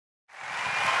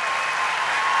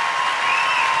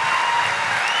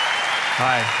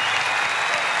Hi.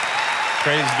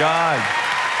 Praise God.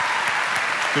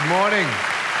 Good morning.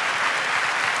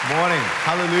 Morning.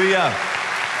 Hallelujah.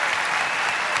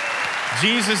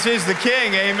 Jesus is the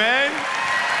King. Amen.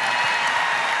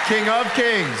 King of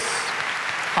Kings.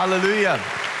 Hallelujah.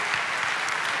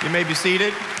 You may be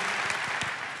seated.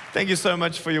 Thank you so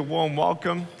much for your warm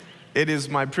welcome. It is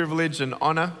my privilege and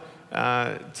honor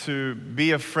to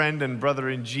be a friend and brother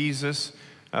in Jesus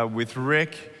with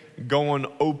Rick, go on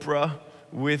Oprah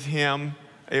with him.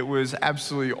 It was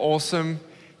absolutely awesome.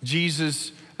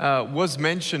 Jesus was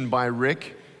mentioned by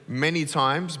Rick many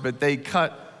times, but they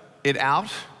cut it out,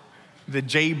 the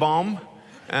J-bomb.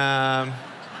 But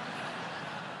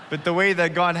the way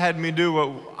that God had me do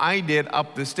what I did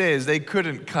up the stairs, they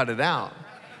couldn't cut it out.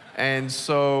 And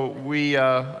so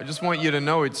I just want you to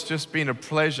know it's just been a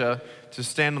pleasure to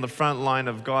stand on the front line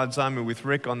of God's army with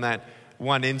Rick on that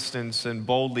one instance and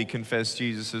boldly confess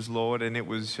Jesus as Lord. And it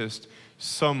was just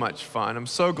so much fun. I'm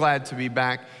so glad to be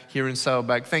back here in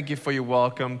Saddleback. Thank you for your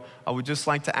welcome. I would just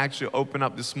like to actually open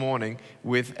up this morning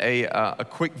with a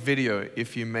quick video,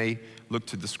 if you may look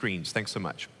to the screens. Thanks so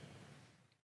much.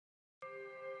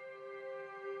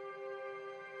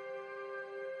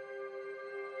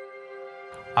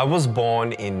 I was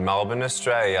born in Melbourne,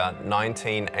 Australia,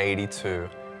 1982,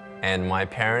 and my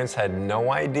parents had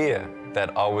no idea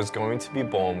that I was going to be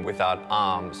born without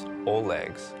arms or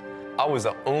legs. I was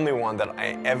the only one that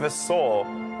I ever saw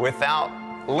without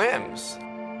limbs.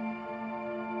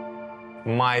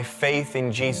 My faith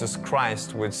in Jesus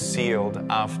Christ was sealed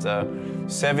after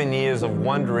 7 years of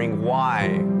wondering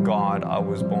why, God, I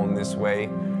was born this way.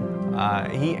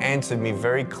 He answered me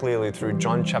very clearly through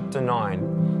John chapter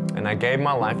 9. And I gave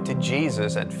my life to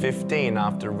Jesus at 15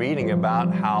 after reading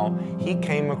about how he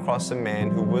came across a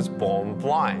man who was born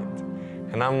blind.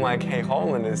 And I'm like, hey,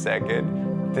 hold on a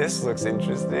second. This looks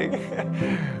interesting.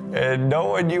 And no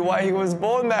one knew why he was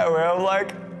born that way. I'm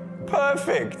like,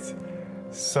 perfect.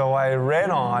 So I read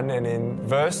on, and in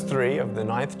verse 3 of the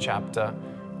 9th chapter,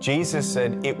 Jesus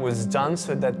said, it was done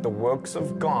so that the works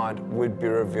of God would be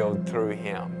revealed through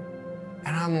him.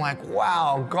 And I'm like,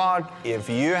 wow, God, if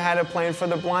you had a plan for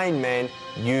the blind man,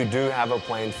 you do have a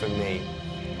plan for me.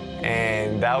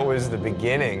 And that was the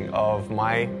beginning of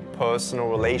my personal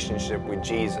relationship with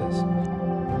Jesus.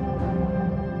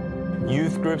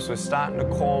 Youth groups were starting to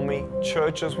call me,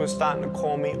 churches were starting to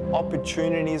call me,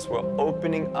 opportunities were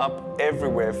opening up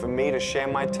everywhere for me to share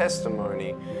my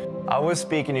testimony. I was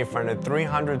speaking in front of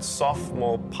 300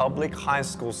 sophomore public high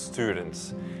school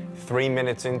students. 3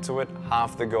 minutes into it,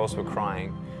 half the girls were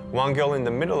crying. One girl in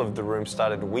the middle of the room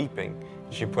started weeping.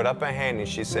 She put up her hand and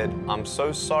she said, I'm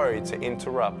so sorry to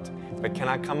interrupt, but can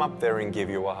I come up there and give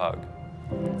you a hug?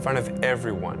 In front of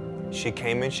everyone, she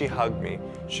came and she hugged me.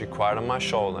 She cried on my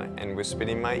shoulder and whispered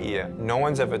in my ear, no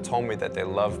one's ever told me that they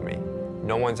love me.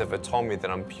 No one's ever told me that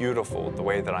I'm beautiful the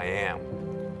way that I am.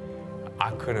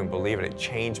 I couldn't believe it. It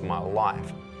changed my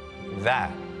life.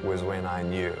 That was when I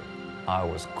knew I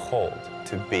was called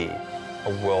to be a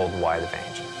worldwide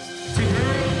evangelist. Do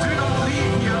not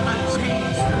leave here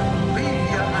unchanged. Leave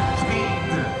here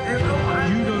unchanged. You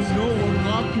don't know what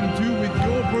God can do with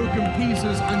your broken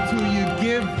pieces until you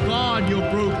give God your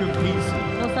broken pieces.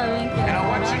 And I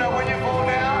want you to know when you fall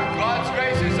down, God's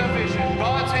grace is sufficient.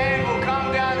 God's hand will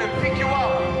come down and pick you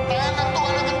up.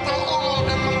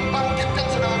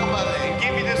 And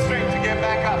give you the strength to get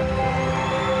back up.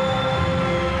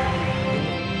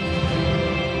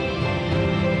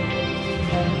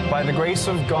 By the grace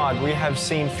of God, we have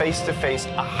seen face-to-face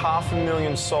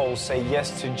 500,000 souls say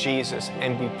yes to Jesus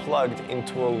and be plugged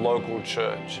into a local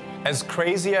church. As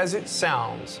crazy as it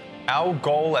sounds, our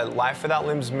goal at Life Without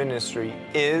Limbs Ministry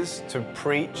is to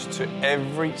preach to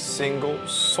every single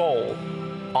soul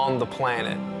on the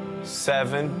planet.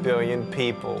 7 billion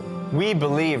people. We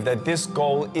believe that this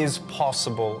goal is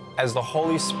possible as the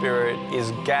Holy Spirit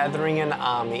is gathering an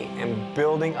army and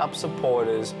building up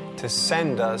supporters to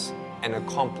send us and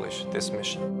accomplish this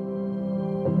mission.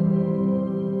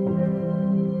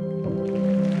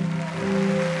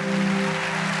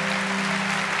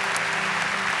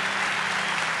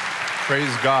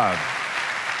 Praise God.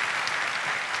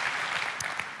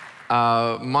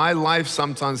 My life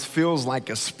sometimes feels like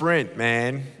a sprint,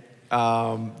 man.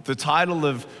 The title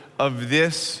of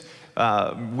this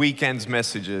weekend's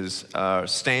messages are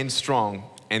Stand Strong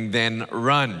and Then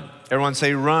Run. Everyone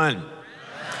say run.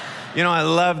 You know, I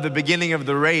love the beginning of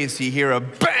the race. You hear a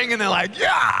bang and they're like,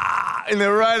 yeah, and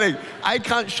they're running. I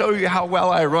can't show you how well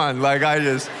I run. Like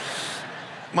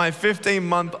my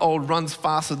 15-month-old runs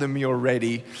faster than me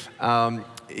already.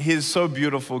 He's so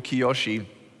beautiful, Kiyoshi.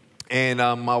 And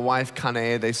my wife,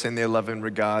 Kanae, they send their love and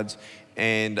regards.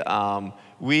 And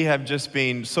we have just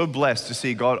been so blessed to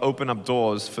see God open up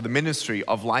doors for the ministry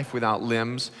of Life Without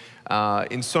Limbs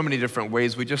in so many different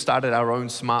ways. We just started our own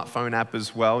smartphone app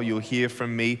as well. You'll hear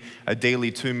from me, a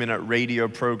daily 2-minute radio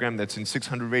program that's in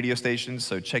 600 radio stations,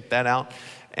 so check that out.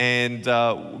 And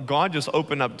God just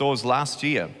opened up doors last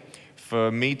year for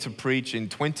me to preach in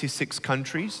 26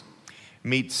 countries,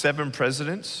 meet 7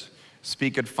 presidents,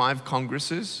 speak at 5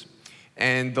 congresses.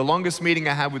 And the longest meeting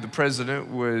I had with the president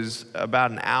was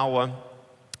about an hour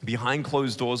behind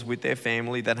closed doors with their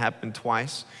family. That happened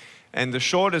twice. And the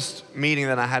shortest meeting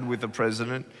that I had with the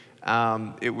president,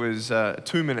 it was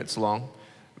 2 minutes long.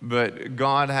 But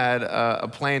God had a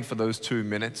plan for those 2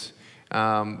 minutes.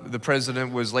 The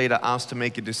president was later asked to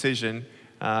make a decision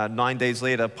 9 days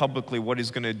later publicly what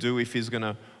he's going to do, if he's going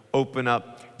to open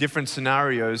up different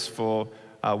scenarios for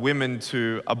women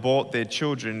to abort their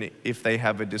children if they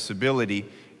have a disability.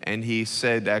 And he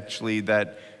said actually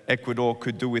that Ecuador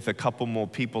could do with a couple more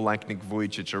people like Nick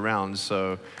Vujicic around,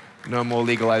 so no more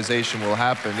legalization will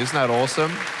happen. Isn't that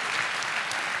awesome?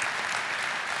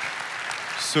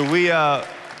 So we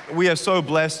are so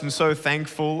blessed and so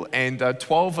thankful, and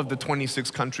 12 of the 26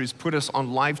 countries put us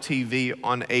on live TV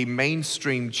on a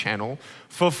mainstream channel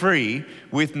for free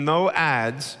with no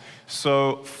ads.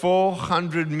 So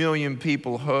 400 million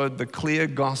people heard the clear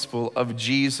gospel of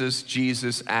Jesus,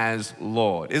 Jesus as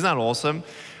Lord. Isn't that awesome?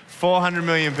 400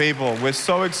 million people. We're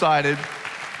so excited.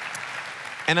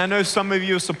 And I know some of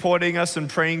you are supporting us and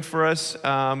praying for us.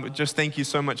 Just thank you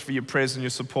so much for your prayers and your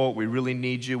support. We really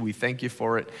need you. We thank you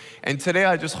for it. And today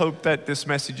I just hope that this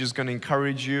message is going to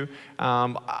encourage you.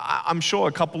 I'm sure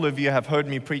a couple of you have heard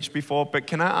me preach before, but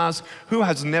can I ask, who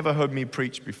has never heard me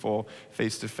preach before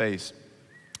face to face?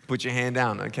 Put your hand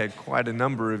down. Okay, quite a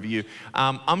number of you.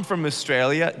 I'm from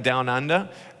Australia, down under.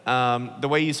 The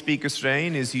way you speak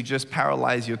Australian is you just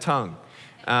paralyze your tongue.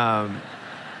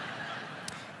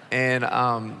 And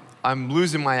I'm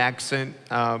losing my accent,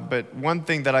 but one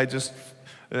thing that I just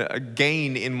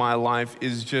gain in my life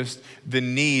is just the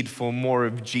need for more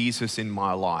of Jesus in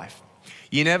my life.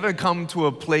 You never come to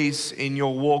a place in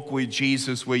your walk with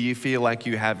Jesus where you feel like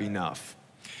you have enough.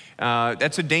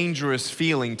 That's a dangerous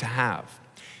feeling to have.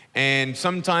 And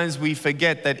sometimes we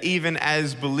forget that even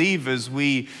as believers,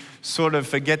 we sort of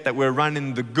forget that we're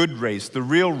running the good race, the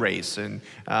real race. And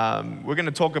we're going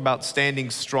to talk about standing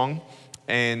strong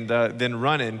and then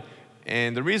running.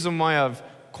 And the reason why I've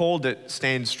called it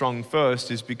Stand Strong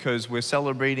first is because we're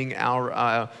celebrating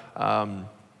our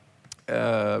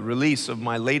release of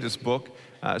my latest book,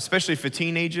 especially for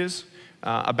teenagers,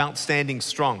 about standing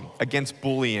strong against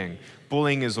bullying.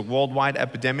 Bullying is a worldwide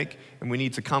epidemic, and we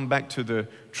need to come back to the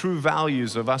true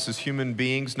values of us as human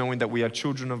beings, knowing that we are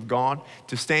children of God,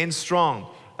 to stand strong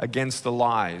against the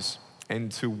lies and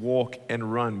to walk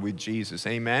and run with Jesus.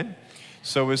 Amen?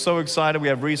 So we're so excited. We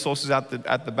have resources at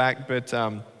the back, but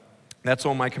that's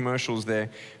all my commercials there.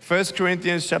 1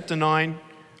 Corinthians chapter 9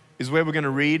 is where we're going to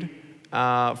read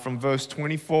from verse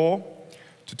 24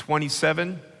 to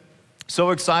 27.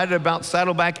 So excited about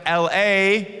Saddleback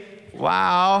LA.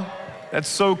 Wow, that's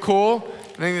so cool.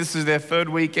 I think this is their 3rd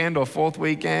weekend or 4th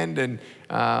weekend, and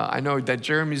I know that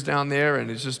Jeremy's down there, and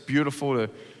it's just beautiful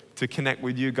to connect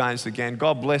with you guys again.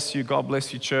 God bless you,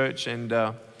 church, and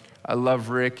I love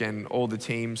Rick and all the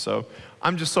team, so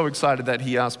I'm just so excited that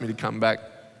he asked me to come back,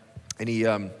 and he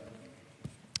and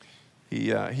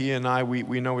I,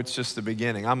 we know it's just the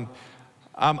beginning.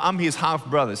 I'm his half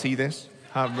brother. See this?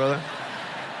 Half brother.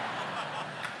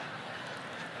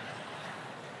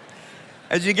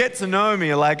 As you get to know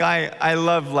me, like I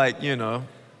love, like, you know,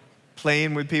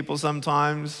 playing with people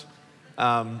sometimes.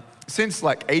 Since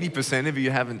like 80% of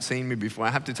you haven't seen me before, I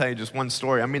have to tell you just one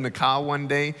story. I'm in the car one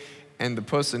day, and the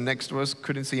person next to us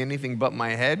couldn't see anything but my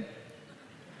head.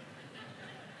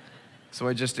 So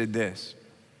I just did this.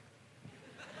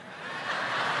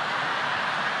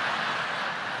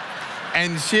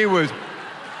 And she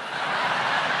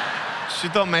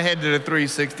thought my head did a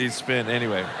 360 spin.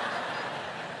 Anyway.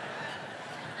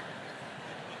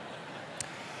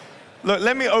 Look,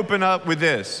 let me open up with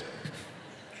this.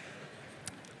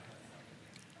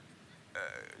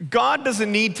 God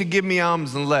doesn't need to give me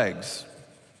arms and legs.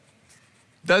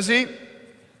 Does he?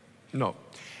 No.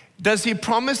 Does he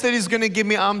promise that he's going to give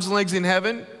me arms and legs in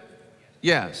heaven?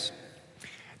 Yes.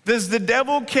 Does the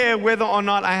devil care whether or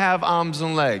not I have arms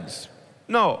and legs?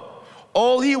 No.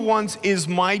 All he wants is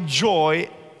my joy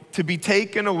to be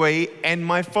taken away and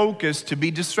my focus to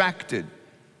be distracted.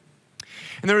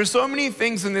 And there are so many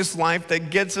things in this life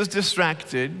that gets us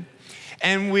distracted,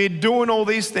 and we're doing all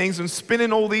these things and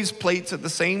spinning all these plates at the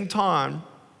same time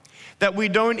that we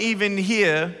don't even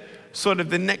hear sort of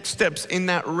the next steps in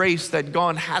that race that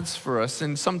God has for us.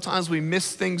 And sometimes we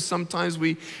miss things, sometimes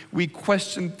we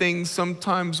question things,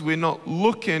 sometimes we're not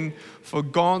looking for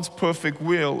God's perfect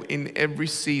will in every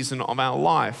season of our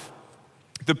life.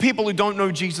 The people who don't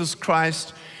know Jesus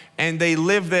Christ and they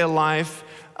live their life,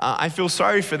 I feel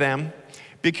sorry for them,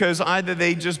 because either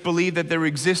they just believe that they're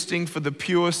existing for the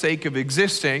pure sake of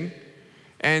existing,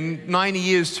 and 90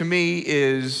 years to me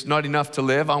is not enough to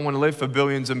live. I want to live for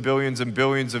billions and billions and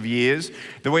billions of years.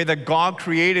 The way that God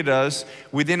created us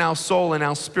within our soul and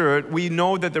our spirit, we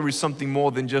know that there is something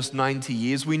more than just 90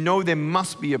 years. We know there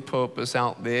must be a purpose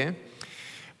out there.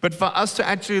 But for us to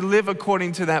actually live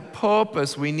according to that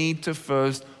purpose, we need to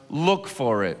first look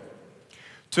for it.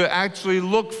 To actually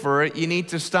look for it, you need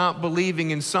to start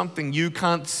believing in something you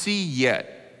can't see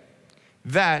yet.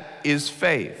 That is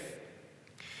faith.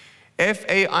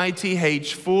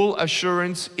 F-A-I-T-H, full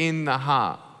assurance in the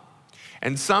heart.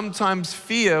 And sometimes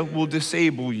fear will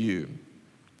disable you.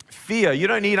 Fear, you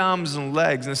don't need arms and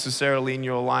legs necessarily in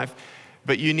your life,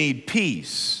 but you need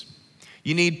peace.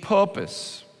 You need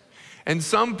purpose. And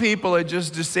some people are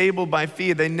just disabled by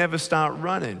fear. They never start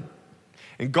running.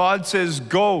 And God says,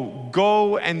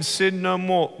 go and sin no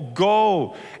more.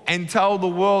 Go and tell the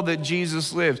world that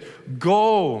Jesus lives.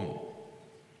 Go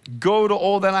to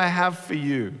all that I have for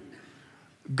you.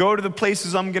 Go to the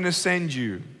places I'm going to send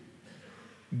you.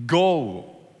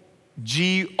 Go.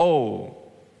 G-O.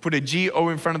 Put a G-O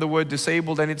in front of the word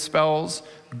disabled and it spells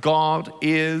God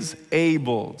is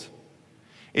able.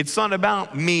 It's not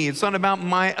about me. It's not about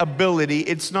my ability.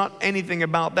 It's not anything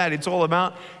about that. It's all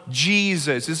about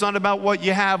Jesus. It's not about what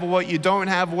you have or what you don't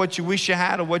have or what you wish you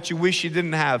had or what you wish you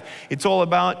didn't have. It's all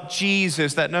about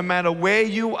Jesus, that no matter where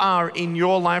you are in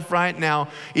your life right now,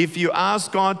 if you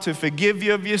ask God to forgive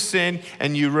you of your sin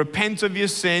and you repent of your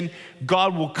sin,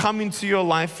 God will come into your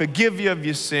life, forgive you of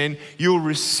your sin. You'll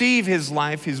receive His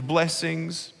life, His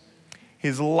blessings,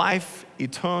 His life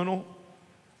eternal,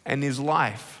 and His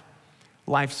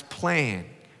life's plan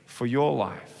for your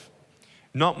life.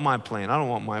 Not my plan. I don't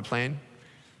want my plan.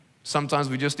 Sometimes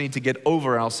we just need to get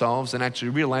over ourselves and actually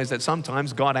realize that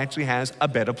sometimes God actually has a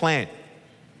better plan.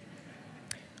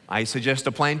 I suggest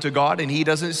a plan to God and He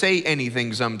doesn't say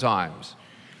anything sometimes.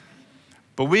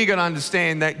 But we got to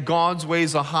understand that God's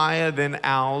ways are higher than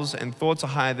ours and thoughts are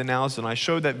higher than ours. And I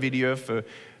showed that video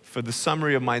for the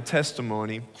summary of my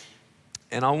testimony.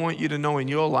 And I want you to know in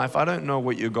your life, I don't know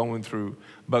what you're going through,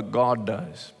 but God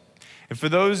does. And for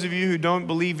those of you who don't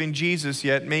believe in Jesus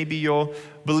yet, maybe you're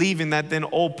believing that then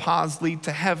all paths lead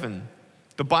to heaven.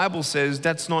 The Bible says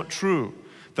that's not true.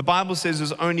 The Bible says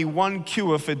there's only one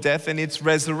cure for death, and it's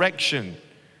resurrection.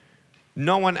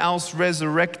 No one else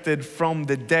resurrected from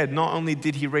the dead. Not only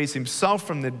did He raise Himself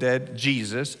from the dead,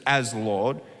 Jesus, as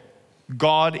Lord,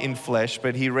 God in flesh,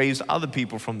 but He raised other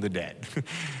people from the dead.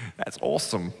 That's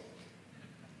awesome.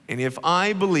 And if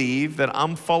I believe that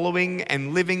I'm following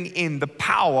and living in the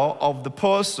power of the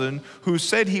person who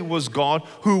said He was God,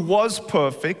 who was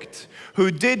perfect,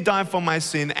 who did die for my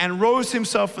sin and rose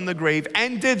Himself from the grave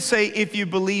and did say, if you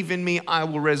believe in me, I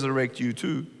will resurrect you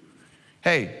too.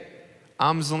 Hey,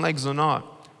 arms and legs or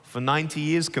not, for 90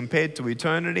 years compared to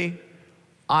eternity,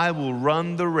 I will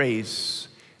run the race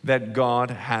that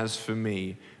God has for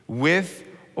me, with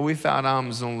or without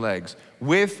arms and legs,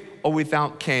 with or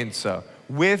without cancer,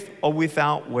 with or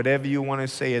without whatever you want to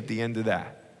say at the end of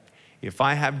that. If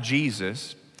I have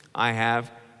Jesus, I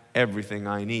have everything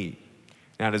I need.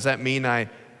 Now, does that mean I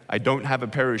don't have a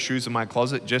pair of shoes in my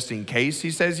closet just in case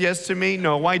He says yes to me?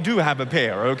 No, I do have a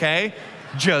pair, okay?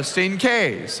 Just in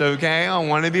case, okay? I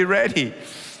want to be ready.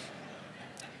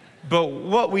 But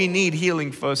what we need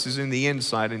healing first is in the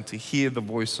inside, and to hear the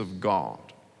voice of God.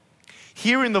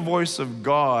 Hearing the voice of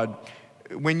God,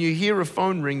 when you hear a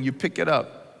phone ring, you pick it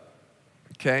up.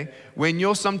 Okay? When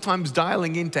you're sometimes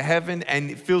dialing into heaven and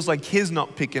it feels like He's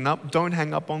not picking up, don't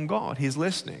hang up on God. He's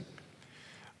listening.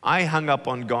 I hung up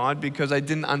on God because I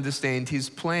didn't understand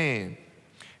His plan.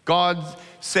 God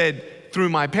said through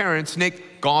my parents,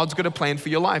 Nick, God's got a plan for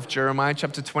your life. Jeremiah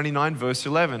chapter 29, verse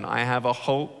 11. I have a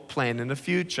hope, plan, and a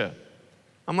future.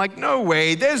 I'm like, no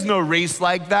way. There's no race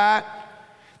like that.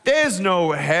 There's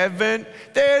no heaven.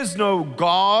 There's no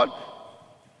God.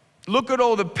 Look at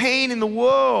all the pain in the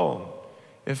world.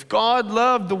 If God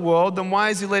loved the world, then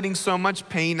why is He letting so much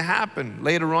pain happen?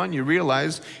 Later on, you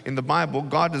realize in the Bible,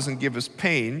 God doesn't give us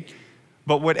pain,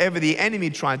 but whatever the enemy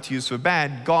tried to use for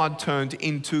bad, God turned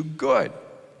into good.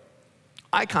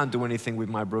 I can't do anything with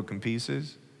my broken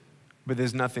pieces, but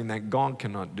there's nothing that God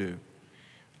cannot do.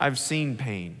 I've seen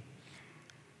pain.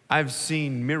 I've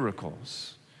seen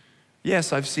miracles.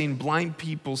 Yes, I've seen blind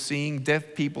people seeing,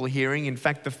 deaf people hearing. In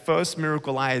fact, the first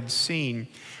miracle I had seen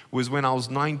was when I was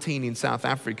 19 in South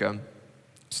Africa,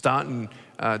 starting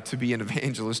to be an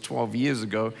evangelist 12 years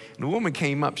ago. And a woman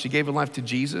came up, she gave her life to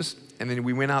Jesus, and then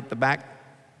we went out the back.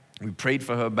 We prayed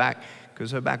for her back,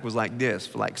 because her back was like this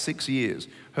for like 6 years.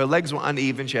 Her legs were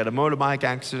uneven. She had a motorbike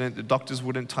accident. The doctors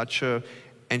wouldn't touch her.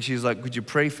 And she's like, "Could you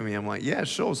pray for me?" I'm like, "Yeah,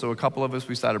 sure." So a couple of us,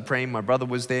 we started praying. My brother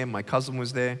was there. My cousin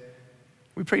was there.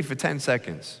 We prayed for 10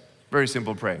 seconds. Very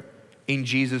simple prayer. "In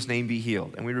Jesus' name be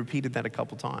healed." And we repeated that a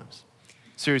couple times.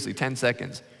 Seriously, 10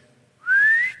 seconds.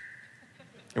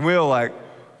 And we were like,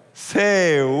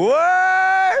 "Say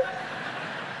what?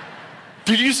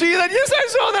 Did you see that?" "Yes, I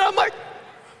saw that." I'm like,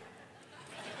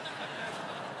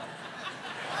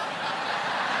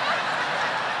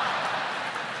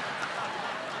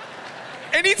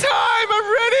 anytime,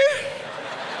 I'm ready.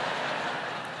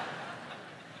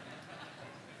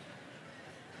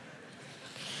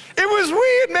 It was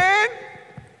weird, man.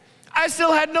 I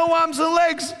still had no arms and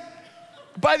legs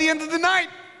by the end of the night.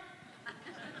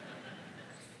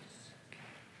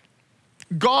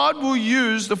 God will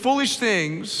use the foolish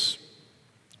things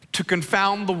to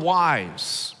confound the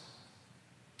wise.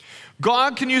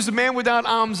 God can use a man without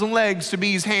arms and legs to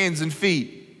be his hands and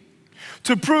feet,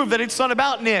 to prove that it's not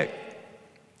about Nick.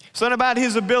 It's not about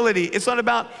his ability. It's not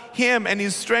about him and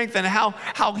his strength and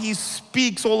how he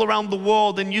speaks all around the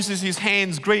world and uses his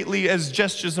hands greatly as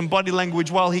gestures and body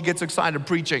language while he gets excited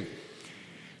preaching.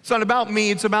 It's not about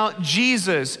me, it's about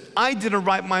Jesus. I didn't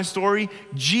write my story.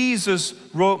 Jesus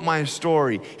wrote my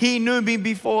story. He knew me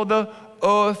before the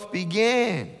earth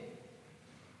began.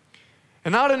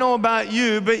 And I don't know about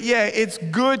you, but yeah, it's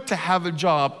good to have a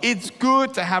job. It's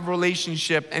good to have a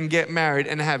relationship and get married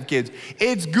and have kids.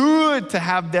 It's good to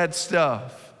have that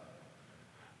stuff.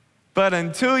 But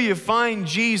until you find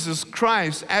Jesus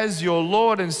Christ as your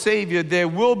Lord and Savior, there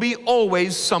will be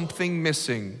always something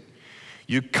missing.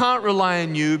 You can't rely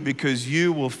on you because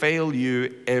you will fail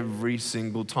you every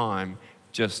single time,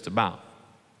 just about.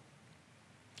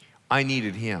 I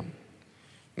needed him,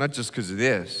 not just because of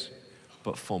this,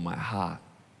 but for my heart,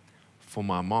 for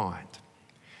my mind.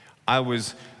 I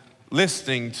was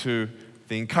listening to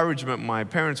the encouragement my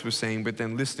parents were saying, but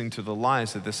then listening to the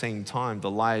lies at the same time. The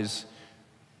lies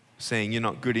saying, "You're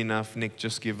not good enough, Nick,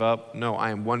 just give up." No, I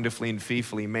am wonderfully and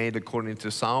fearfully made according to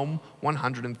Psalm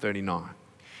 139.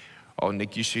 "Oh,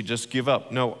 Nick, you should just give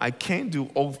up." No, I can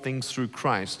do all things through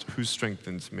Christ who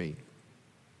strengthens me.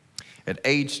 At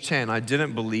age 10, I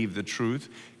didn't believe the truth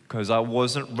because I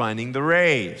wasn't running the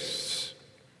race.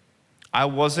 I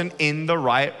wasn't in the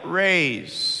right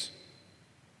race.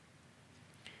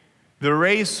 The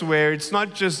race where it's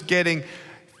not just getting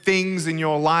things in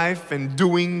your life and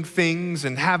doing things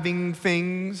and having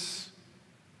things.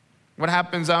 What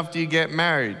happens after you get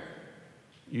married?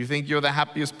 You think you're the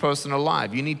happiest person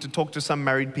alive. You need to talk to some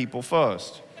married people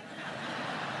first.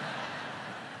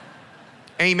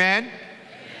 Amen?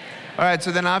 All right,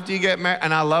 so then after you get married,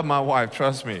 and I love my wife,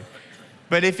 trust me.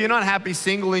 But if you're not happy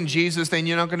single in Jesus, then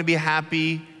you're not going to be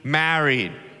happy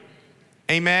married.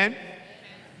 Amen?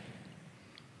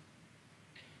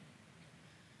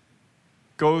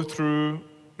 Go through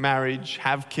marriage,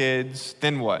 have kids,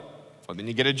 then what? Well, then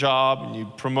you get a job and you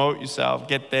promote yourself,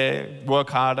 get there, work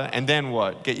harder, and then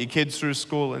what? Get your kids through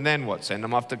school, and then what? Send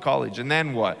them off to college, and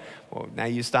then what? Well, now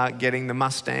you start getting the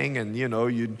Mustang, and you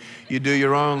do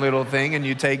your own little thing, and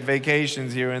you take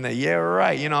vacations here and there. Yeah,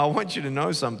 right. I want you to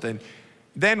know something.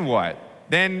 Then what?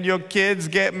 Then your kids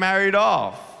get married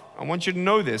off. I want you to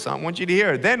know this. I want you to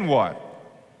hear it. Then what?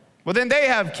 Well, then they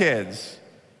have kids.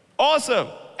 Awesome.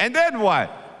 And then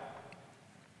what?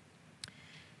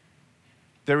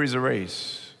 There is a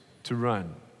race to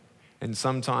run. And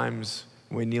sometimes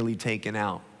we're nearly taken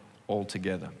out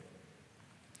altogether.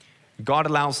 God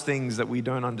allows things that we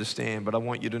don't understand, but I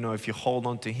want you to know if you hold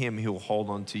on to him, he'll hold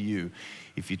on to you.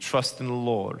 If you trust in the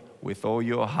Lord with all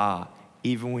your heart,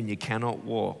 even when you cannot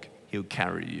walk, he'll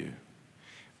carry you.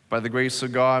 By the grace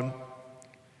of God,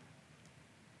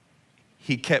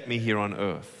 he kept me here on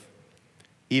earth,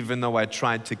 even though I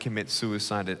tried to commit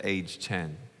suicide at age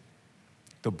 10.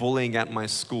 The bullying at my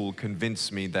school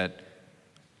convinced me that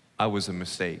I was a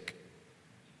mistake,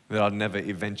 that I'd never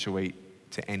eventuate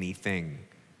to anything.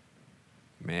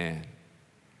 Man,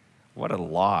 what a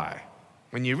lie.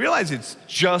 When you realize it's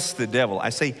just the devil, I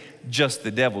say just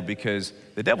the devil because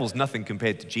the devil's nothing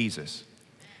compared to Jesus.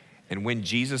 And when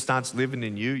Jesus starts living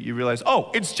in you, you realize, oh,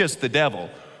 it's just the devil.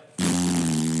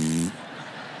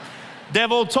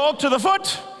 Devil, talk to the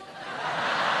foot.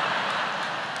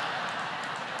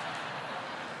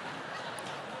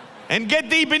 And get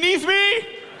thee beneath me.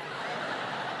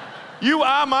 You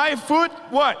are my foot,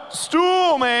 what?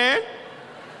 Stool, man.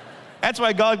 That's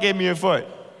why God gave me a foot.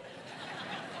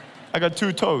 I got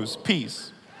 2 toes.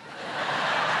 Peace.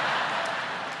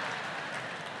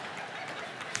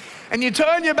 And you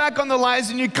turn your back on the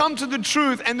lies and you come to the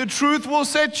truth, and the truth will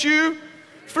set you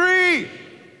free.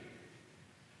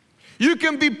 You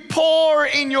can be poor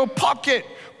in your pocket,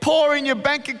 poor in your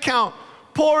bank account,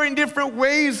 poor in different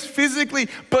ways physically,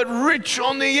 but rich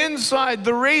on the inside.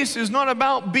 The race is not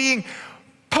about being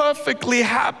perfectly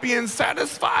happy and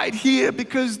satisfied here,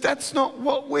 because that's not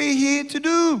what we're here to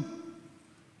do.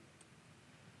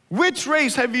 Which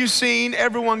race have you seen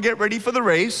everyone get ready for the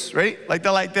race, right?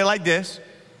 They're like this.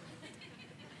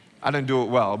 I don't do it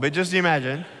well, but just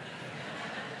imagine.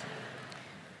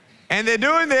 And they're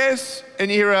doing this,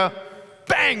 and you hear a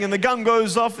bang, and the gun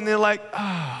goes off, and they're like,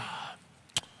 ah.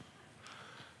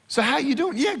 So how you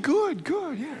doing? Yeah, good,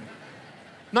 yeah.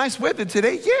 Nice weather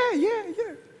today? Yeah.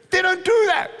 They don't do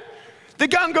that. The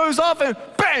gun goes off, and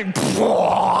bang,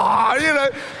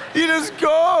 you just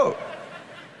go.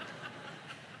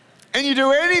 And you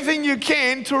do anything you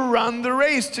can to run the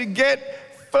race, to get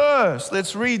first.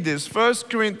 Let's read this. 1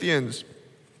 Corinthians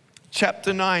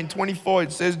chapter 9, 24.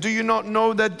 It says, do you not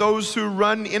know that those who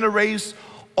run in a race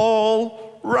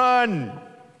all run,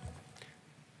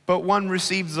 but one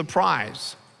receives a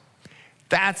prize?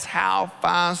 That's how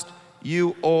fast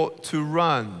you ought to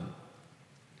run.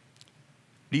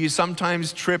 Do you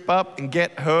sometimes trip up and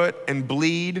get hurt and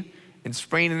bleed and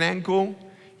sprain an ankle?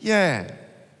 Yeah.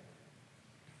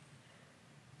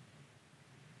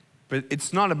 But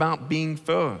it's not about being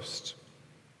first.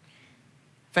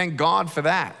 Thank God for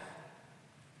that.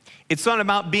 It's not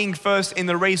about being first in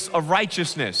the race of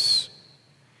righteousness.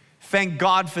 Thank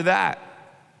God for that.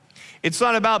 It's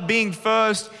not about being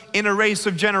first in a race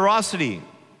of generosity.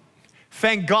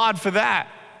 Thank God for that.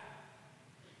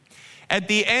 At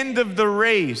the end of the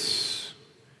race,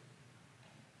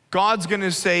 God's going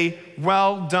to say,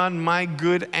 well done, my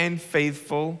good and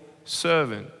faithful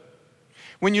servant.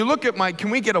 When you look at can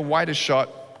we get a wider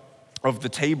shot of the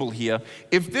table here?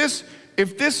 If this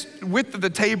width of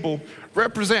the table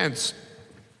represents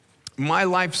my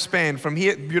lifespan from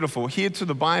here, beautiful, here to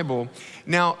the Bible.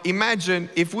 Now imagine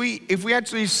if we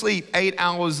actually sleep 8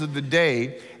 hours of the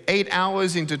day, 8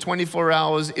 hours into 24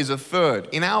 hours is a third.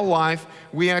 In our life,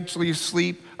 we actually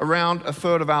sleep around a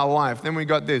third of our life. Then we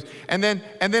got this. And then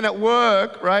at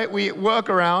work, right, we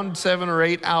work around 7 or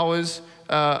 8 hours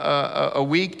a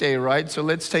weekday, right? So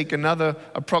let's take another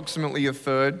approximately a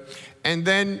third. And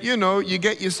then, you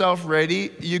get yourself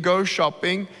ready, you go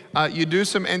shopping, you do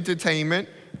some entertainment,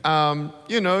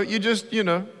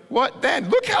 what then?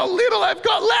 Look how little I've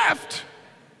got left.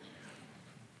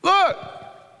 Look.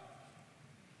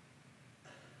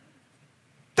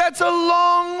 That's a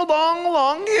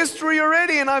long history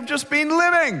already, and I've just been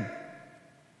living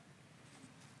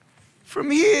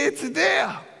from here to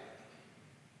there.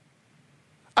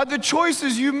 Are the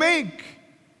choices you make,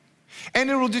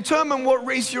 and it will determine what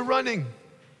race you're running.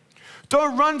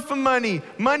 Don't run for money,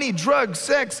 drugs,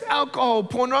 sex, alcohol,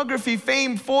 pornography,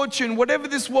 fame, fortune, whatever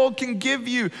this world can give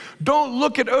you. Don't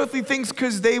look at earthly things,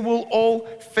 because they will all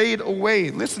fade away.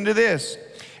 Listen to this.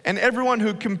 And everyone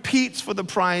who competes for the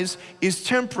prize is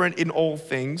temperate in all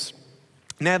things.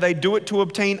 Now they do it to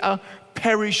obtain a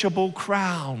perishable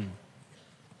crown,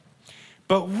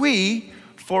 but we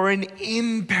for an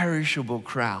imperishable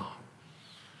crown.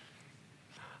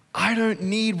 I don't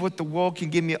need what the world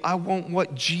can give me. I want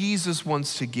what Jesus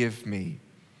wants to give me.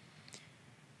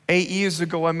 8 years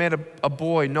ago, I met a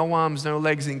boy, no arms, no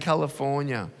legs, in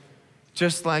California,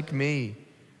 just like me.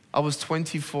 I was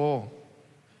 24.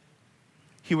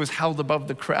 He was held above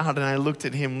the crowd, and I looked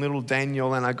at him, little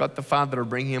Daniel, and I got the father to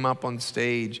bring him up on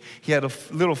stage. He had a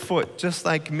little foot, just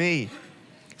like me,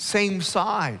 same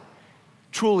side.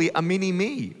 Truly a mini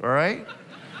me, all right?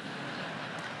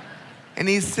 And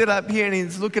he's sit up here and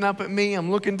he's looking up at me,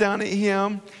 I'm looking down at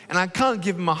him, and I can't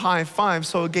give him a high five,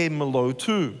 so I gave him a low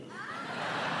 2.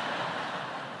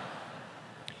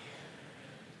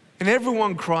 And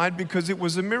everyone cried because it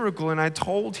was a miracle, and I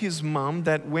told his mom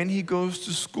that when he goes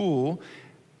to school,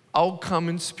 I'll come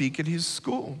and speak at his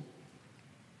school.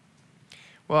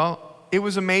 Well, it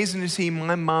was amazing to see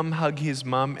my mom hug his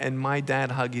mom and my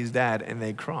dad hug his dad, and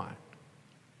they cried.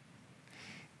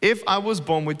 If I was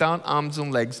born without arms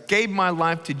and legs, gave my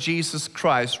life to Jesus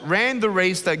Christ, ran the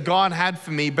race that God had for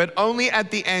me, but only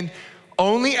at the end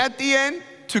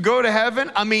to go to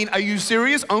heaven? I mean, are you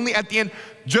serious? Only at the end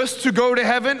just to go to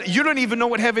heaven? You don't even know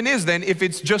what heaven is then if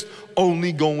it's just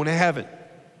only going to heaven.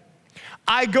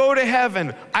 I go to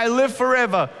heaven. I live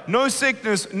forever. No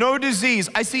sickness, no disease.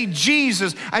 I see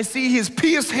Jesus. I see his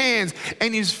pierced hands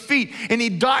and his feet. And he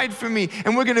died for me.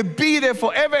 And we're going to be there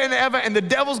forever and ever. And the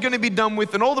devil's going to be done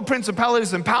with. And all the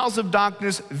principalities and powers of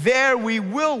darkness, there we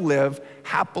will live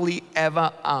happily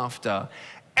ever after.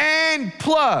 And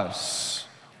plus,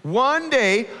 one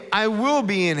day I will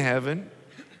be in heaven.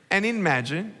 And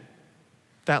imagine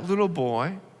that little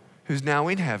boy who's now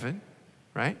in heaven,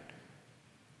 right?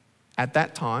 At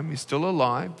that time, he's still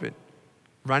alive, but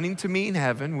running to me in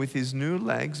heaven with his new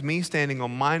legs, me standing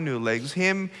on my new legs,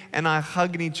 him and I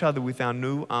hugging each other with our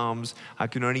new arms. I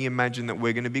can only imagine that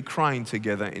we're going to be crying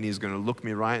together, and he's going to look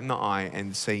me right in the eye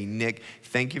and say, Nick,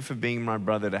 thank you for being my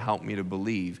brother to help me to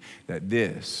believe that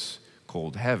this,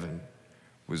 called heaven,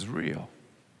 was real.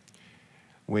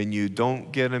 When you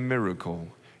don't get a miracle,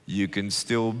 you can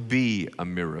still be a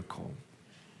miracle.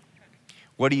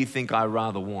 What do you think I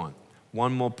rather want?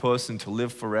 One more person to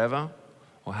live forever,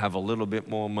 or have a little bit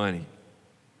more money?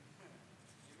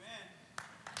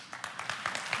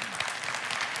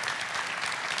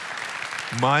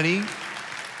 Amen. Money.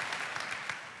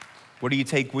 What do you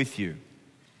take with you?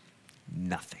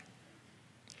 Nothing.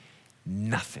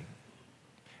 Nothing.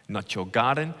 Not your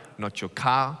garden, not your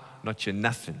car, not your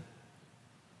nothing.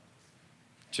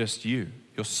 Just you,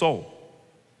 your soul.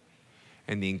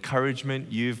 And the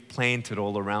encouragement you've planted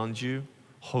all around you,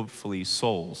 hopefully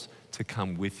souls to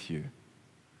come with you.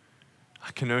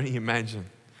 I can only imagine.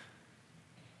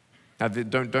 Now,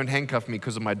 don't handcuff me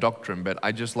because of my doctrine, but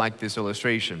I just like this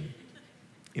illustration.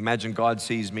 Imagine God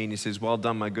sees me and he says, well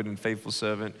done, my good and faithful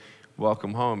servant,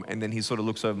 welcome home. And then he sort of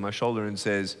looks over my shoulder and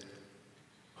says,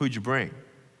 who'd you bring?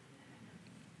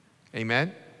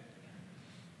 Amen?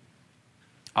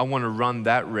 I want to run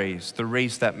that race, the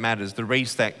race that matters, the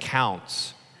race that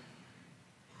counts.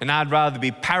 And I'd rather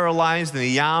be paralyzed in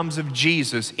the arms of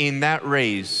Jesus in that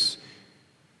race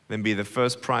than be the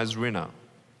first prize winner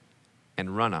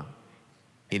and runner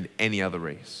in any other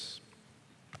race.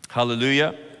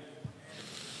 Hallelujah.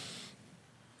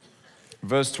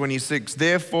 Verse 26,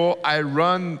 therefore I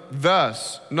run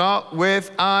thus, not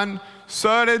with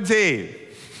uncertainty.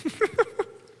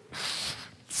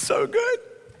 So good.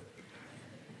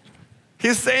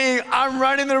 He's saying, I'm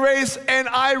running the race and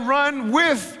I run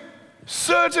with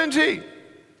certainty.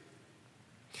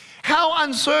 How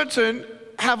uncertain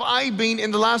have I been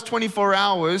in the last 24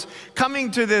 hours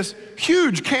coming to this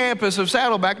huge campus of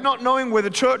Saddleback, not knowing where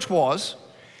the church was,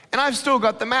 and I've still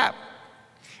got the map.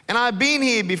 And I've been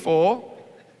here before.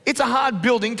 It's a hard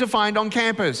building to find on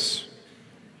campus.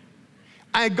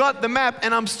 I got the map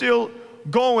and I'm still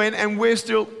going and we're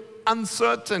still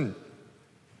uncertain.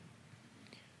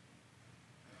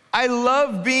 I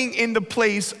love being in the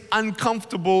place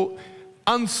uncomfortable,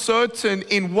 uncertain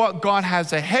in what God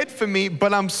has ahead for me,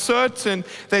 but I'm certain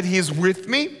that He's with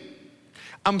me.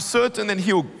 I'm certain that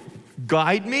He'll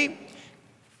guide me,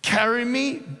 carry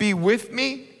me, be with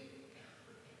me.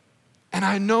 And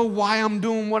I know why I'm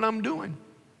doing what I'm doing.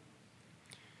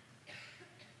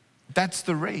 That's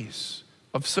the race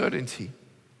of certainty.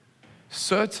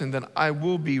 Certain that I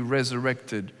will be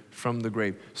resurrected from the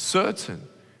grave. Certain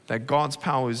that God's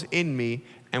power is in me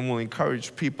and will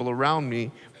encourage people around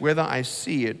me, whether I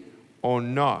see it or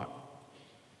not.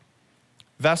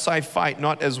 Thus I fight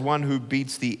not as one who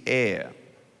beats the air.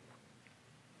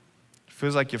 It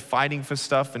feels like you're fighting for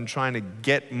stuff and trying to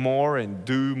get more and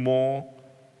do more.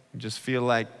 You just feel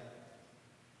like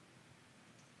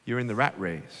you're in the rat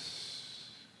race,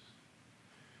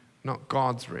 not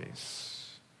God's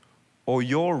race, or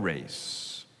your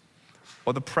race,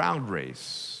 or the proud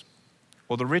race,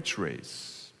 or the rich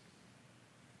race,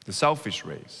 the selfish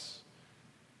race,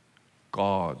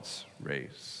 God's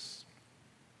race.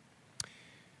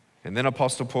 And then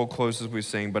Apostle Paul closes with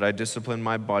saying, but I discipline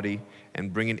my body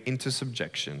and bring it into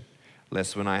subjection,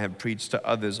 lest when I have preached to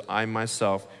others, I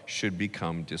myself should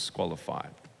become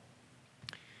disqualified.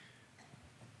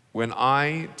 When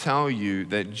I tell you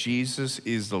that Jesus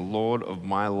is the Lord of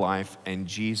my life and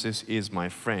Jesus is my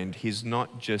friend, He's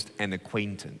not just an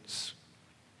acquaintance.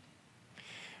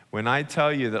 When I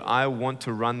tell you that I want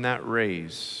to run that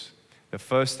race, the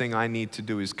first thing I need to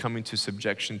do is come into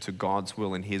subjection to God's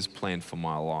will and His plan for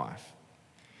my life.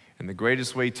 And the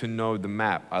greatest way to know the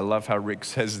map, I love how Rick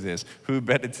says this, who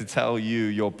better to tell you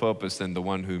your purpose than the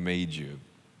one who made you?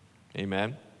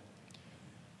 Amen?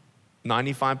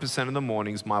 95% of the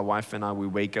mornings, my wife and I, we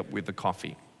wake up with the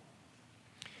coffee.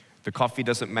 The coffee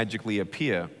doesn't magically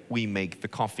appear, we make the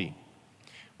coffee.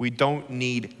 We don't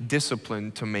need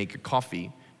discipline to make a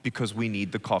coffee because we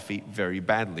need the coffee very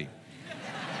badly.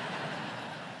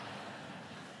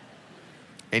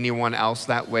 Anyone else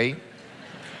that way?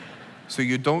 So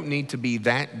you don't need to be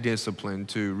that disciplined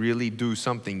to really do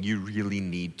something you really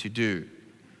need to do,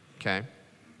 okay?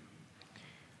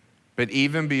 But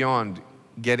even beyond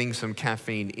getting some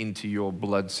caffeine into your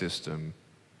blood system,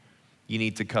 you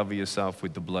need to cover yourself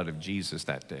with the blood of Jesus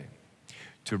that day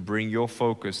to bring your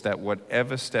focus that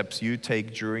whatever steps you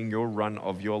take during your run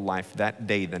of your life that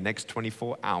day, the next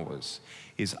 24 hours,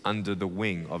 is under the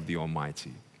wing of the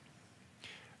Almighty.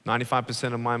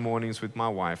 95% of my mornings with my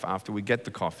wife, after we get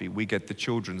the coffee, we get the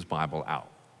children's Bible out.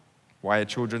 Why a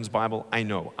children's Bible? I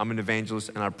know. I'm an evangelist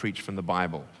and I preach from the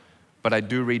Bible. But I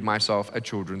do read myself a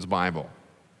children's Bible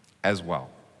as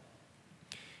well.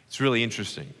 It's really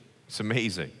interesting. It's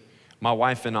amazing. My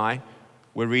wife and I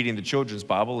were reading the children's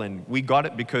Bible, and we got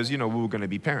it because, we were going to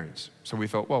be parents. So we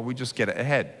thought, well, we just get it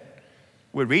ahead.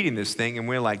 We're reading this thing, and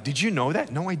we're like, did you know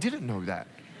that? No, I didn't know that.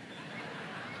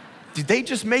 Did they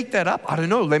just make that up? I don't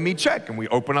know. Let me check. And we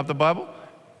open up the Bible.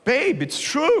 Babe, it's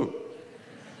true.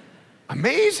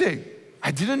 Amazing.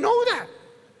 I didn't know that.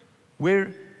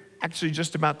 We're actually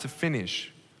just about to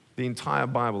finish the entire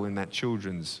Bible in that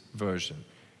children's version.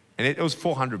 And it was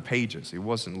 400 pages. It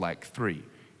wasn't like 3.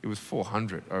 It was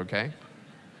 400, okay?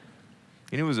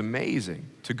 And it was amazing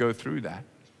to go through that.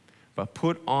 But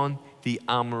put on the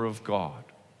armor of God.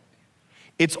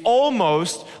 It's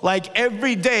almost like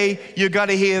every day you got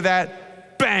to hear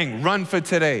that, bang, run for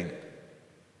today.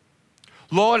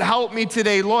 Lord, help me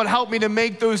today. Lord, help me to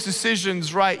make those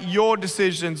decisions right, your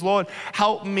decisions. Lord,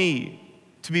 help me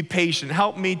to be patient.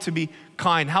 Help me to be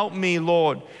kind. Help me,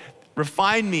 Lord.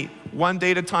 Refine me one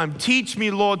day at a time. Teach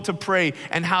me, Lord, to pray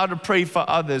and how to pray for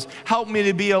others. Help me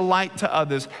to be a light to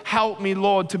others. Help me,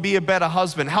 Lord, to be a better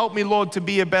husband. Help me, Lord, to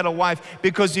be a better wife.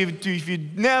 Because if you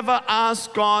never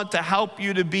ask God to help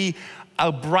you to be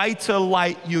a brighter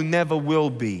light, you never will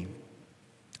be.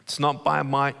 It's not by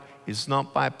might, it's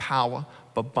not by power,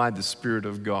 but by the Spirit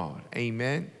of God.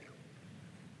 Amen.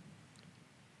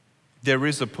 There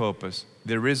is a purpose.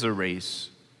 There is a race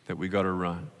that we got to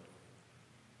run.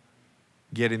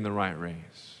 Get in the right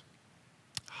race.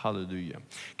 Hallelujah.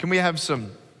 Can we have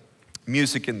some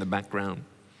music in the background?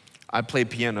 I play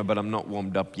piano, but I'm not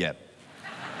warmed up yet.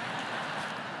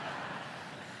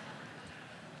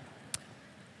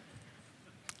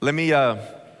 Let me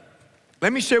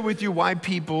share with you why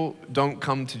people don't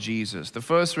come to Jesus. The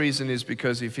first reason is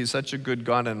because if he's such a good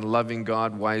God and a loving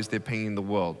God, why is there pain in the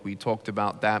world? We talked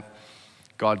about that.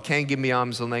 God can give me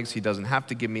arms and legs. He doesn't have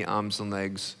to give me arms and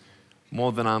legs.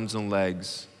 More than arms and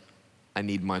legs, I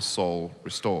need my soul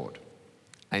restored.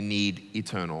 I need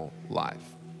eternal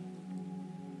life.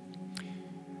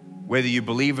 Whether you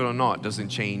believe it or not doesn't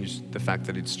change the fact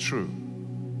that it's true.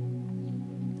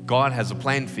 God has a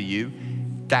plan for you.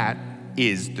 That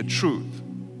is the truth.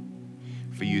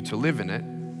 For you to live in it,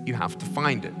 you have to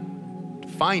find it. To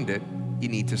find it, you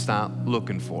need to start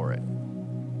looking for it.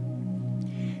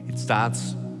 It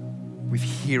starts with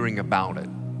hearing about it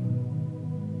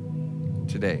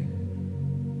today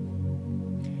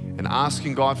and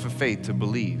asking God for faith to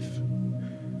believe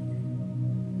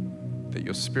that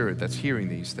your spirit that's hearing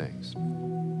these things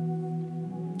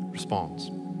responds.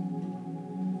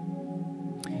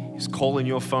 He's calling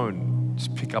your phone.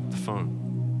 Just pick up the phone.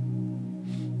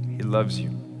 He loves you.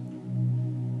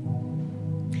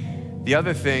 The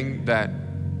other thing that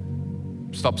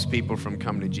stops people from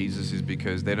coming to Jesus is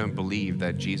because they don't believe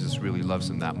that Jesus really loves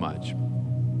them that much.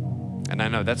 And I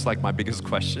know that's like my biggest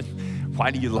question.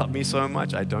 Why do you love me so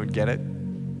much? I don't get it.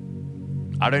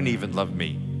 I don't even love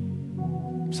me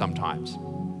sometimes.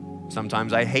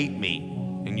 Sometimes I hate me,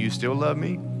 and you still love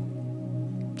me?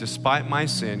 Despite my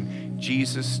sin,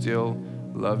 Jesus still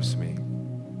loves me.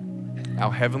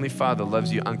 Our Heavenly Father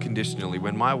loves you unconditionally.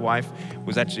 When my wife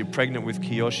was actually pregnant with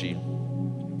Kiyoshi,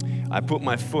 I put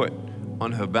my foot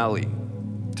on her belly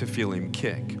to feel him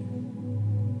kick.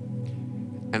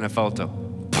 And I felt a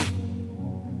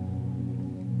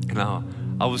Now,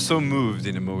 I was so moved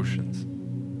in emotions.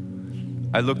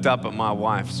 I looked up at my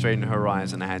wife, straight in her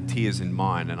eyes, and I had tears in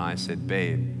mine, and I said,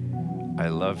 babe, I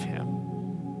love him.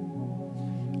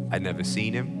 I'd never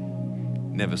seen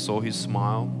him, never saw his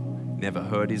smile, never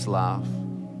heard his laugh.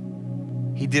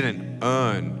 He didn't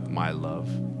earn my love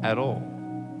at all.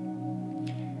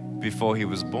 Before he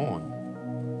was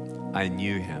born, I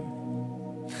knew him.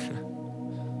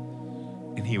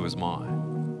 And he was mine.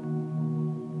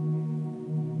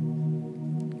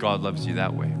 God loves you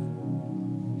that way.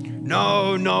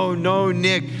 No,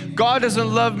 Nick. God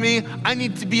doesn't love me. I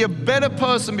need to be a better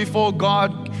person before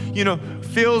God,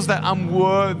 feels that I'm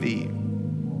worthy.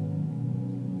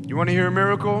 You want to hear a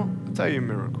miracle? I'll tell you a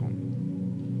miracle.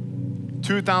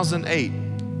 2008,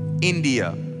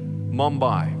 India,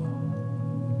 Mumbai.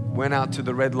 Went out to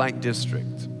the red light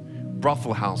district,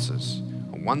 brothel houses,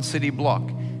 one city block,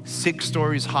 6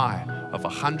 stories high of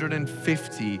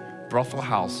 150 brothel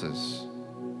houses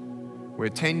where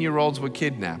 10-year-olds were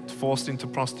kidnapped, forced into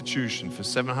prostitution for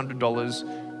 $700,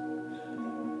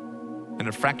 and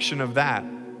a fraction of that,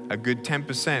 a good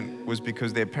 10%, was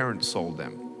because their parents sold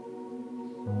them.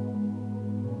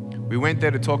 We went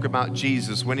there to talk about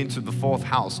Jesus, went into the 4th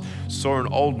house, saw an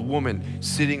old woman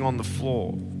sitting on the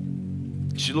floor.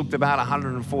 She looked about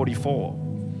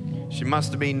 144. She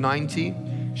must have been 90.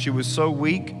 She was so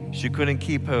weak, she couldn't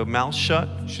keep her mouth shut.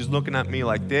 She's looking at me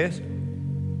like this.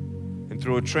 And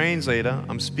through a translator,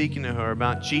 I'm speaking to her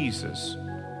about Jesus.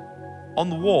 On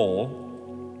the wall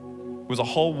was a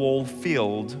whole wall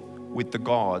filled with the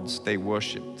gods they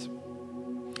worshipped.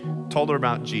 Told her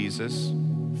about Jesus,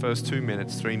 first 2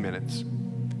 minutes, 3 minutes.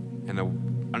 And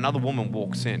another woman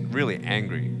walks in, really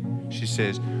angry. She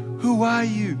says, "Who are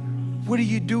you? What are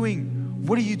you doing?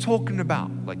 What are you talking about?"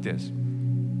 Like this.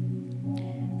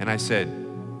 And I said,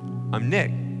 "I'm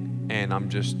Nick, and I'm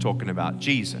just talking about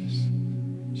Jesus."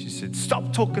 She said,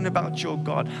 "Stop talking about your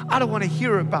God. I don't want to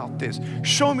hear about this.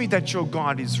 Show me that your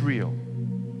God is real.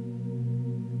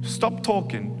 Stop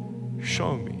talking,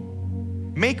 show me.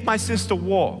 Make my sister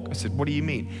walk." I said, "What do you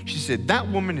mean?" She said, "That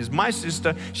woman is my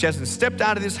sister. She hasn't stepped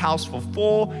out of this house for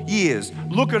 4 years.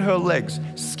 Look at her legs,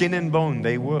 skin and bone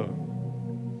they were."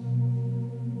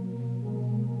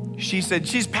 She said,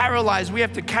 "She's paralyzed. We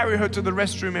have to carry her to the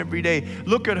restroom every day.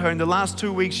 Look at her. In the last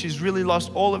 2 weeks, she's really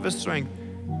lost all of her strength.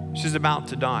 She's about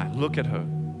to die. Look at her.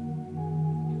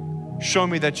 Show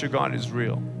me that your God is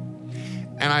real."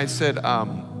 And I said,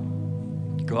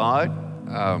 "God,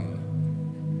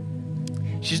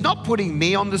 she's not putting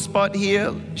me on the spot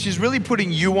here. She's really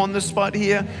putting you on the spot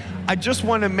here. I just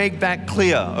want to make that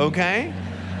clear, okay?"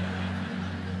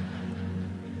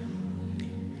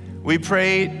 We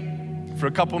prayed for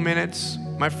a couple minutes.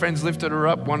 My friends lifted her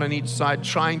up, one on each side,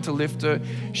 trying to lift her.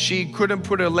 She couldn't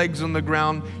put her legs on the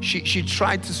ground. She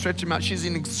tried to stretch them out. She's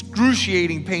in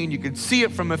excruciating pain. You could see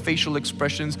it from her facial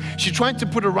expressions. She tried to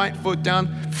put her right foot down,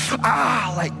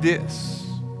 like this.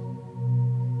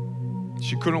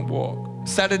 She couldn't walk.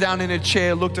 Sat her down in a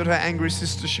chair, looked at her angry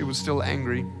sister. She was still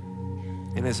angry.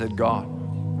 And I said, "God,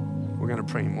 we're going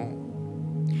to pray more."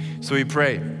 So we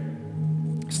prayed.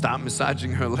 Start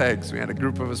massaging her legs. We had a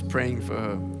group of us praying for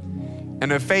her. And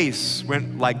her face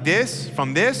went like this,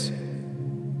 from this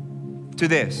to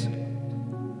this.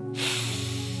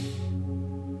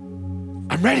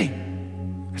 "I'm ready."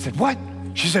 I said, "What?"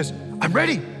 She says, "I'm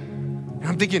ready." And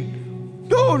I'm thinking,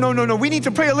 no, we need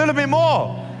to pray a little bit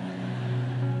more.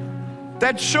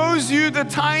 That shows you the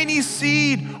tiny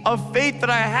seed of faith that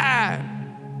I had.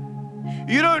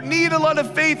 You don't need a lot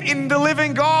of faith in the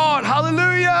living God.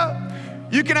 Hallelujah.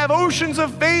 You can have oceans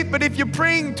of faith, but if you're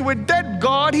praying to a dead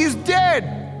God, He's dead.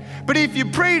 But if you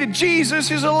pray to Jesus,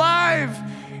 He's alive.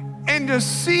 And a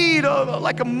seed,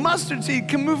 like a mustard seed,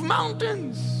 can move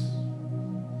mountains.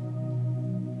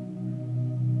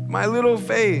 My little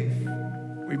faith.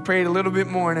 We prayed a little bit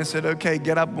more, and I said, "Okay,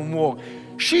 get up and walk."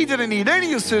 She didn't need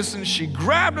any assistance. She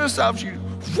grabbed herself, she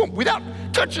without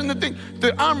touching the thing,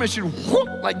 the armor, she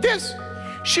like this.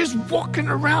 She's walking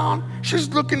around, she's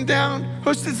looking down.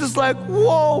 Her sister's like,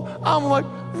 "Whoa." I'm like,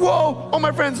 "Whoa." All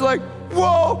my friends are like,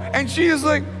 "Whoa." And she is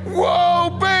like, "Whoa,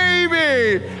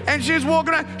 baby." And she's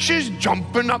walking around, she's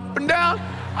jumping up and down.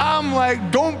 I'm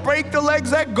like, "Don't break the legs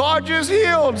that God just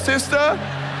healed, sister."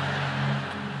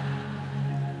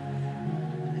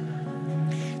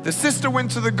 The sister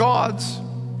went to the gods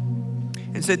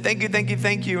and said, "Thank you, thank you,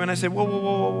 thank you." And I said,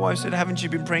 whoa. I said, "Haven't you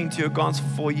been praying to your gods for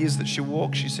 4 years that she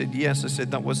walked?" She said, "Yes." I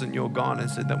said, "That wasn't your God." I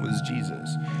said, "That was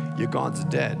Jesus. Your God's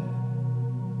dead."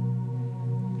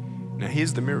 Now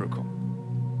here's the miracle.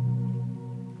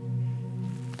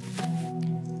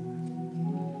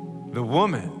 The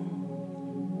woman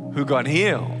who got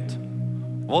healed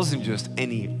wasn't just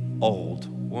any old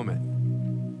woman.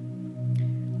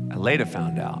 I later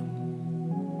found out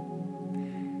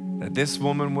that this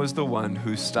woman was the one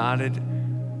who started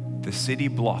the city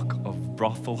block of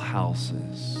brothel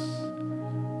houses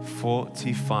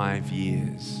 45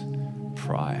 years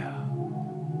prior.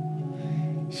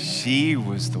 She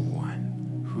was the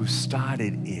one who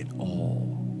started it all.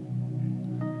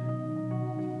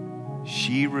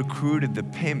 She recruited the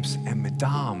pimps and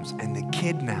madams and the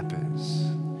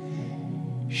kidnappers.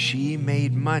 She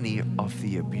made money off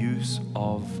the abuse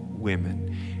of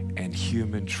women and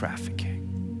human trafficking.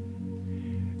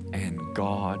 And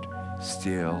God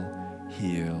still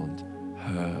healed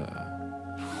her.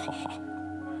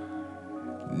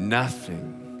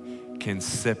 Nothing can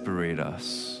separate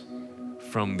us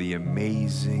from the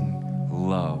amazing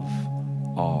love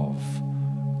of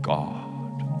God.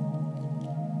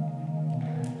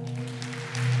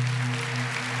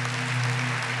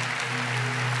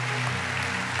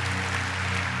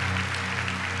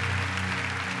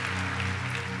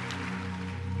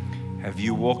 Have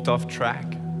you walked off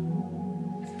track?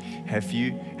 Have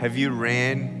you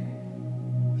ran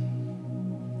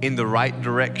in the right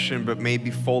direction but maybe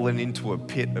fallen into a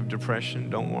pit of depression?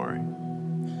 Don't worry.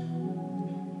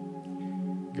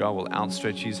 God will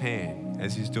outstretch his hand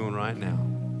as he's doing right now.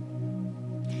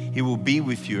 He will be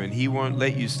with you, and he won't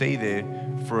let you stay there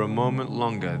for a moment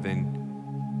longer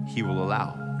than he will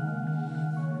allow.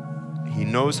 He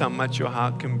knows how much your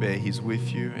heart can bear. He's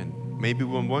with you, and maybe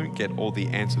we won't get all the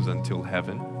answers until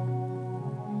heaven.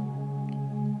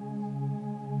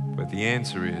 But the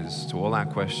answer is, to all our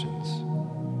questions,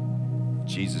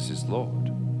 Jesus is Lord,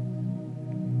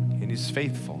 and he's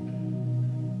faithful.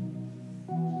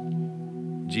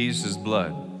 Jesus'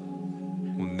 blood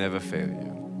will never fail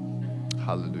you.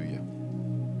 Hallelujah.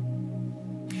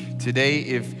 Today,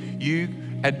 if you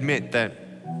admit that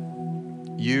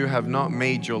you have not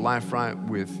made your life right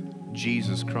with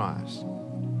Jesus Christ,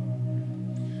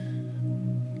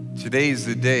 today is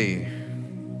the day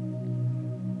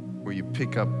where you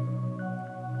pick up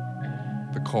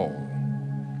the call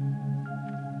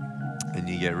and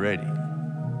you get ready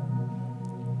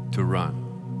to run.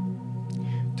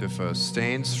 To first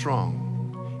stand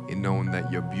strong in knowing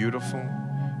that you're beautiful,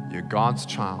 you're God's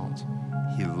child,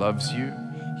 he loves you,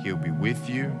 he'll be with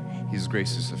you, his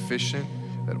grace is sufficient,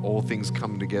 that all things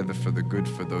come together for the good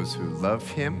for those who love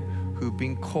him, who've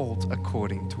been called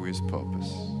according to his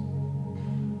purpose.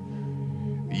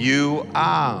 You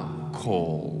are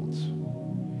called,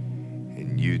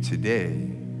 and you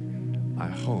today, I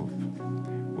hope,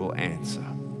 will answer.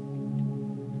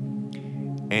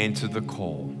 Answer the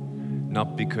call,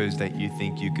 not because that you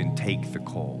think you can take the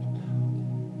call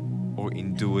or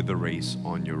endure the race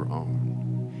on your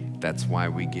own. That's why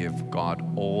we give God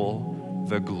all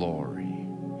the glory.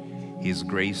 His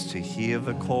grace to hear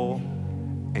the call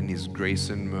and his grace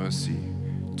and mercy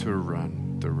to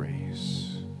run the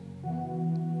race.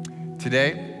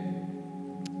 Today,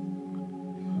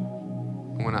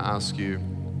 I want to ask you,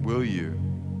 will you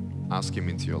ask him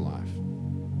into your life?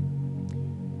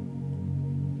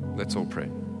 Let's all pray.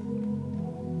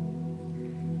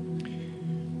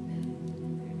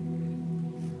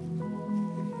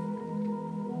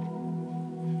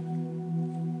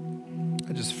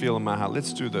 I just feel in my heart,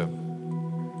 let's do the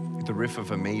riff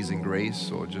of Amazing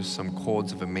Grace, or just some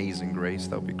chords of Amazing Grace.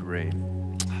 That would be great.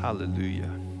 Hallelujah.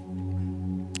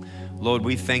 Lord,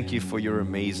 we thank you for your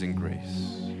amazing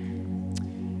grace.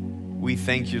 We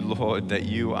thank you, Lord, that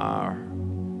you are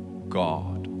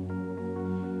God.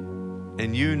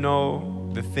 And you know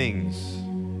the things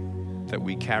that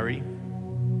we carry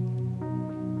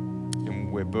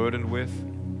and we're burdened with.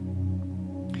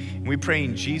 And we pray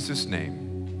in Jesus'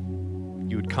 name,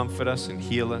 you would comfort us and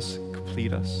heal us,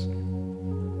 complete us.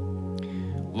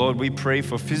 Lord, we pray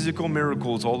for physical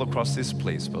miracles all across this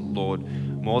place, but Lord,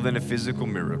 more than a physical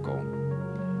miracle,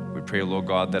 we pray, Lord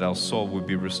God, that our soul would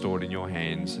be restored in your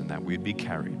hands and that we'd be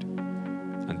carried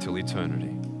until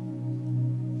eternity.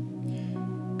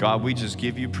 God, we just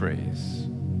give you praise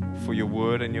for your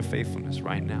word and your faithfulness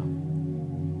right now.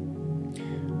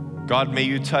 God, may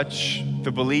you touch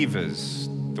the believers,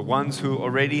 the ones who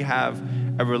already have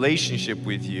a relationship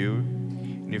with you.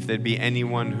 And if there'd be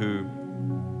anyone who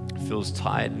feels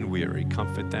tired and weary,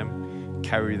 comfort them,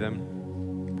 carry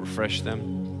them, refresh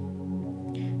them.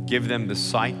 Give them the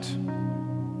sight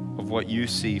of what you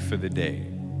see for the day.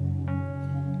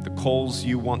 The calls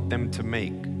you want them to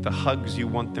make, the hugs you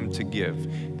want them to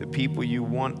give, the people you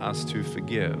want us to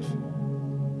forgive.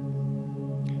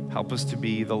 Help us to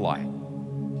be the light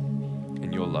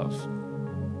in your love.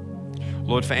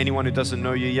 Lord, for anyone who doesn't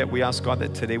know you yet, we ask God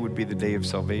that today would be the day of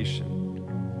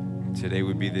salvation. Today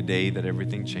would be the day that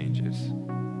everything changes.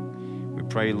 We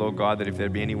pray, Lord God, that if there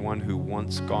be anyone who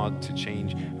wants God to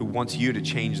change, who wants you to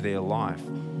change their life,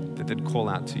 that they'd call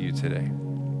out to you today.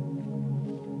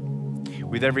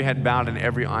 With every head bowed and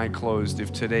every eye closed,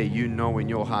 if today you know in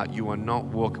your heart you are not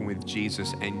walking with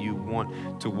Jesus and you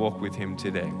want to walk with him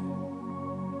today,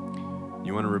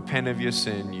 you want to repent of your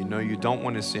sin, you know you don't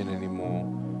want to sin anymore,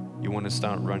 you want to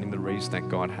start running the race that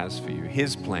God has for you,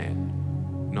 his plan,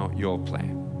 not your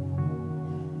plan.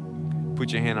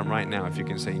 Put your hand up right now if you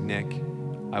can say, Nick,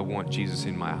 I want Jesus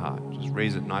in my heart. Just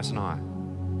raise it nice and high.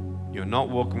 You're not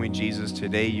walking with Jesus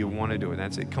today, you want to do it.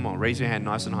 That's it. Come on, raise your hand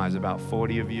nice and high. There's about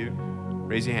 40 of you.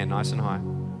 Raise your hand nice and high.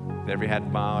 With every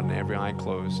head bowed and every eye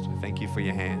closed. Thank you for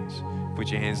your hands. Put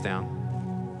your hands down.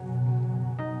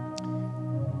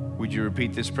 would you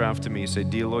repeat this prayer after me? Say,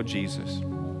 dear Lord Jesus,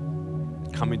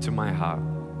 come into my heart.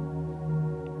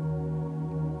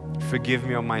 Forgive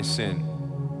me of my sin.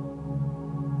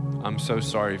 I'm so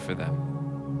sorry for them.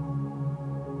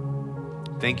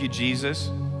 Thank you, Jesus,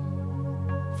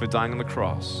 for dying on the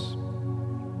cross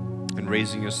and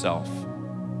raising yourself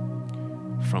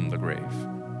from the grave.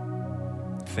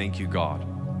 Thank you, God,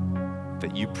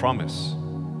 that you promise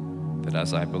that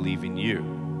as I believe in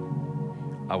you,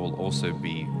 I will also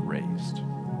be raised.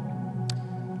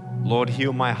 Lord,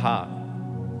 heal my heart.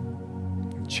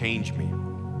 Change me.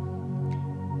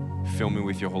 Fill me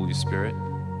with your Holy Spirit,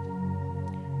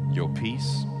 your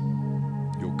peace,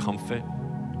 your comfort,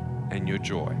 and your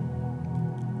joy.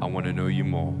 I want to know you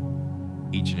more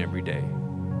each and every day.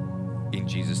 In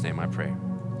Jesus' name I pray.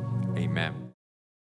 Amen.